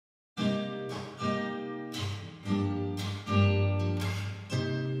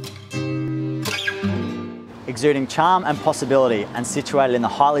Exuding charm and possibility and situated in the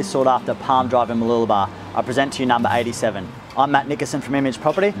highly sought after Palm Drive in Mooloolaba, I present to you number 87. I'm Matt Nickerson from Image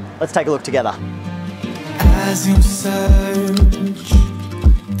Property. Let's take a look together. As you search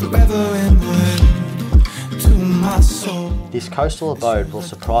forever inward to my soul. This coastal abode will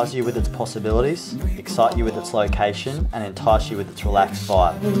surprise you with its possibilities, excite you with its location, and entice you with its relaxed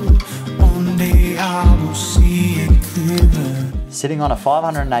vibe. One day I will see it clearer. Sitting on a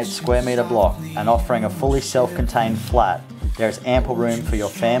 508 square metre block and offering a fully self-contained flat, there is ample room for your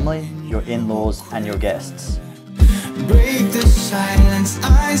family, your in-laws and your guests. Break the silence,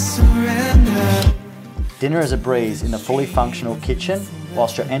 I surrender. Dinner is a breeze in the fully functional kitchen,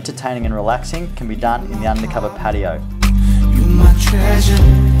 whilst your entertaining and relaxing can be done in the undercover patio. You my treasure,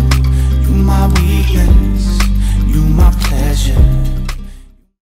 you my weakness, you my pleasure.